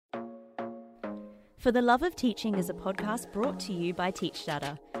For the Love of Teaching is a podcast brought to you by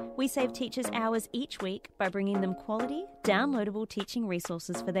TeachData. We save teachers hours each week by bringing them quality, downloadable teaching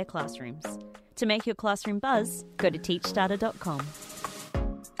resources for their classrooms. To make your classroom buzz, go to teachdata.com.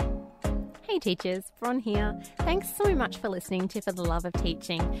 Hey teachers, Bron here. Thanks so much for listening to For the Love of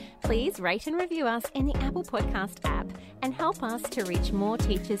Teaching. Please rate and review us in the Apple Podcast app and help us to reach more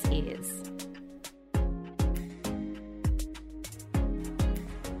teachers' ears.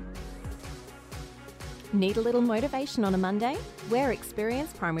 Need a little motivation on a Monday? We're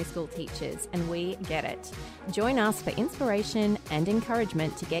experienced primary school teachers and we get it. Join us for inspiration and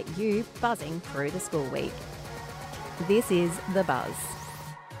encouragement to get you buzzing through the school week. This is The Buzz.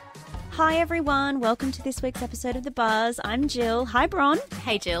 Hi everyone, welcome to this week's episode of The Buzz. I'm Jill. Hi Bron.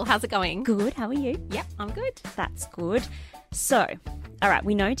 Hey Jill, how's it going? Good, how are you? Yep, I'm good. That's good. So, all right,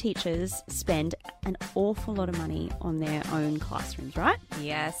 we know teachers spend an awful lot of money on their own classrooms, right?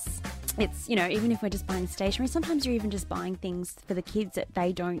 Yes. It's, you know, even if we're just buying stationery, sometimes you're even just buying things for the kids that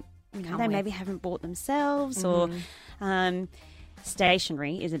they don't, you know, they maybe haven't bought themselves or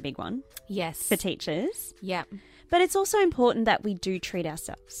stationery is a big one. Yes. For teachers. Yep. But it's also important that we do treat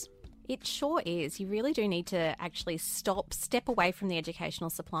ourselves. It sure is. You really do need to actually step away from the educational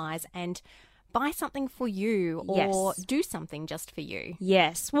supplies and buy something for you or do something just for you.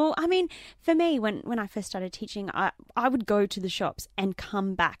 Yes. Well, I mean, for me, when I first started teaching, I would go to the shops and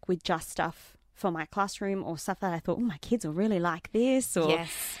come back with just stuff for my classroom or stuff that I thought, oh, my kids will really like this. Or,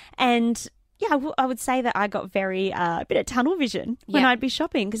 yes. And yeah, I would say that I got very a bit of tunnel vision when I'd be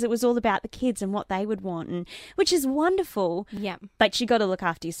shopping because it was all about the kids and what they would want, and which is wonderful. Yeah. But you got to look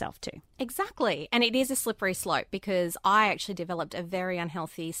after yourself too. Exactly. And it is a slippery slope because I actually developed a very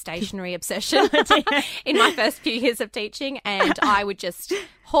unhealthy stationery obsession in my first few years of teaching, and I would just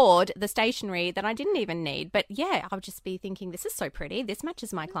hoard the stationery that I didn't even need. But yeah, I would just be thinking, this is so pretty. This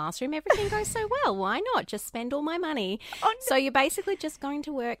matches my classroom. Everything goes so well. Why not just spend all my money? Oh, no. So you're basically just going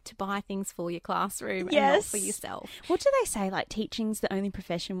to work to buy things for your classroom and not for yourself. What do they say? Like teaching's the only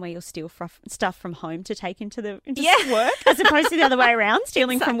profession where you'll steal stuff from home to take into work, as opposed to the other way around,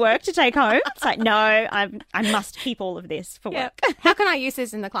 stealing from work to take home. It's like, no, I must keep all of this for work. How can I use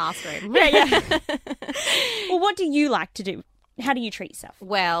this in the classroom? Yeah. Well, what do you like to do? How do you treat yourself?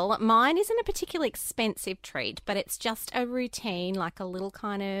 Well, mine isn't a particularly expensive treat, but it's just a routine, like a little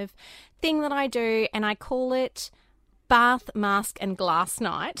kind of thing that I do, and I call it bath, mask and glass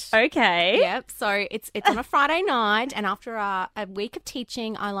night. Okay. Yep. So it's on a Friday night, and after a week of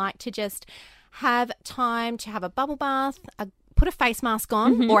teaching, I like to just have time to have a bubble bath, put a face mask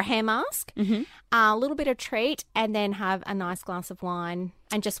on or a hair mask, a little bit of treat, and then have a nice glass of wine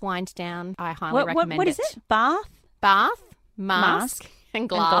and just wind down. I highly recommend it. What is it? Bath, mask and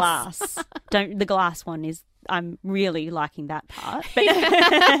glass. The glass one is, I'm really liking that part. But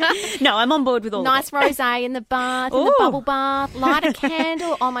no, I'm on board with all nice of it. rosé in the bath, in the bubble bath, light a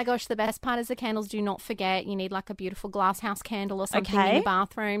candle. Oh my gosh, the best part is the candles. Do not forget, you need like a beautiful glass house candle or something in the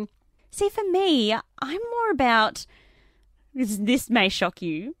bathroom. See, for me, I'm more about, this may shock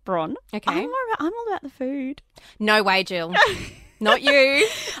you, Bron. Okay. I'm all about the food. No way, Jill. Not you.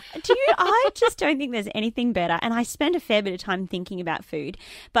 I just don't think there's anything better. And I spend a fair bit of time thinking about food.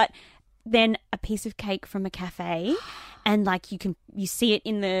 But then a piece of cake from a cafe, and like you see it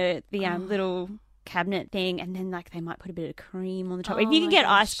in the little cabinet thing, and then like they might put a bit of cream on the top. If you can get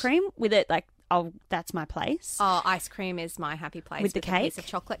ice cream with it, like, oh, that's my place. Oh, ice cream is my happy place. With the cake? A piece of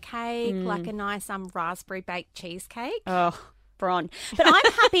chocolate cake, like a nice raspberry baked cheesecake. Oh, Bron. But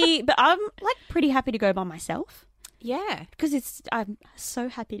I'm happy, but I'm like pretty happy to go by myself. Yeah. Because I'm so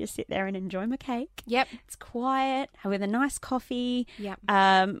happy to sit there and enjoy my cake. Yep. It's quiet, with a nice coffee. Yep.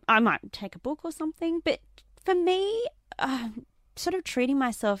 I might take a book or something. But for me, sort of treating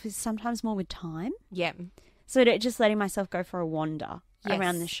myself is sometimes more with time. Yep. So just letting myself go for a wander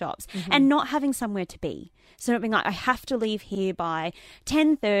around the shops and not having somewhere to be. So not being like, I have to leave here by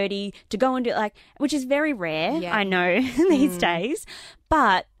 10:30 to go and do which is very rare, I know, these days.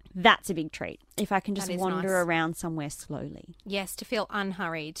 But that's a big treat. If I can just wander around somewhere slowly. Yes, to feel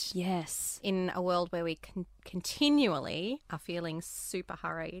unhurried. Yes. In a world where we continually are feeling super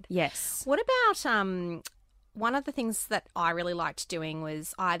hurried. Yes. What about one of the things that I really liked doing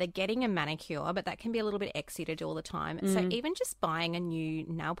was either getting a manicure, but that can be a little bit exy to do all the time. So even just buying a new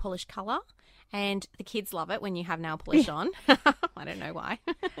nail polish colour. And the kids love it when you have nail polish on. I don't know why.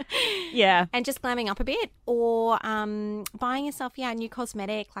 Yeah. And just glamming up a bit. Or buying yourself, a new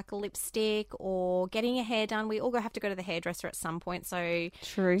cosmetic like a lipstick, or getting your hair done. We all have to go to the hairdresser at some point. So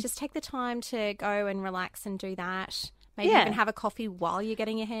true. Just take the time to go and relax and do that. Maybe even have a coffee while you're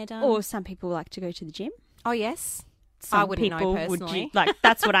getting your hair done. Or some people like to go to the gym. Oh, yes. some wouldn't know people personally. like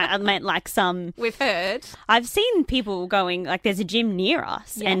that's what I meant, like some We've heard. I've seen people going, like there's a gym near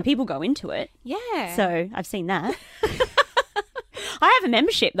us and people go into it. Yeah. So I've seen that. I have a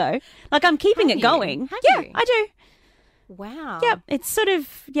membership though. Like I'm keeping Have it you? going. Have Yeah, you? I do. Wow. Yeah, it's sort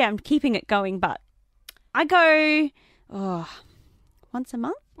of, I'm keeping it going, but I go once a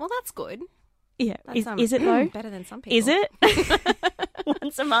month. Well, that's good. Yeah. That's, Is it though? Better than some people. Is it?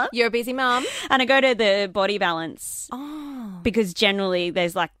 Once a month? You're a busy mum. And I go to the Body Balance Oh. because generally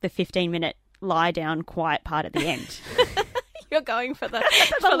there's like the 15-minute lie down quiet part at the end. You're going for the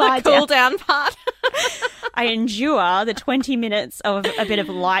lie cool down part. I endure the 20 minutes of a bit of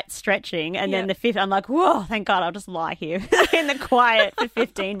light stretching, and then the fifth, I'm like, whoa, thank God, I'll just lie here in the quiet for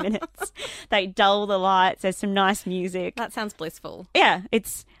 15 minutes. They dull the lights. There's some nice music. That sounds blissful. Yeah,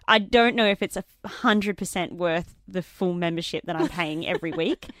 I don't know if it's 100% worth the full membership that I'm paying every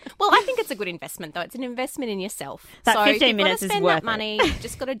week. Well, I think it's a good investment, though. It's an investment in yourself. That so 15 you've minutes got is to spend worth that money. You've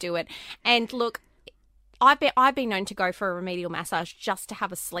just got to do it. And look, I've been known to go for a remedial massage just to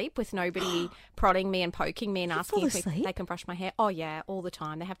have a sleep with nobody prodding me and poking me and asking if they can brush my hair. Oh yeah, all the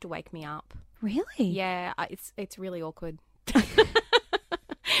time. They have to wake me up. Really? Yeah, it's really awkward.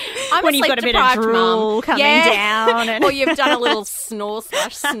 When you've got a bit of drool coming down. And... or you've done a little snort,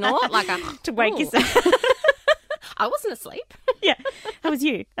 like to wake yourself. I wasn't asleep. Yeah, that was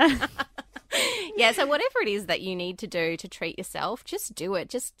you. Yeah, so whatever it is that you need to do to treat yourself, just do it.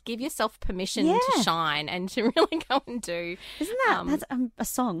 Just give yourself permission to shine and to really go and do. Isn't that that's a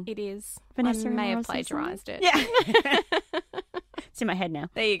song? It is. Vanessa I may have Morrison's plagiarised it. Yeah. It's in my head now.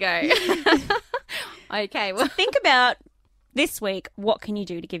 There you go. Okay, well, think about this week. What can you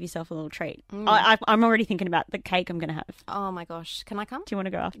do to give yourself a little treat? I'm already thinking about the cake I'm going to have. oh my gosh, can I come? Do you want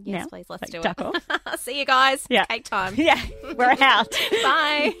to go after? Yes, now? please. Let's Like, do duck it. off? See you guys. Yeah. Cake time. Yeah, we're out.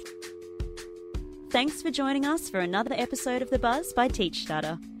 Bye. Thanks for joining us for another episode of The Buzz by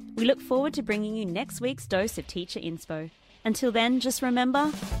TeachStarter. We look forward to bringing you next week's dose of teacher inspo. Until then, just remember,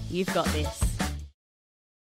 you've got this.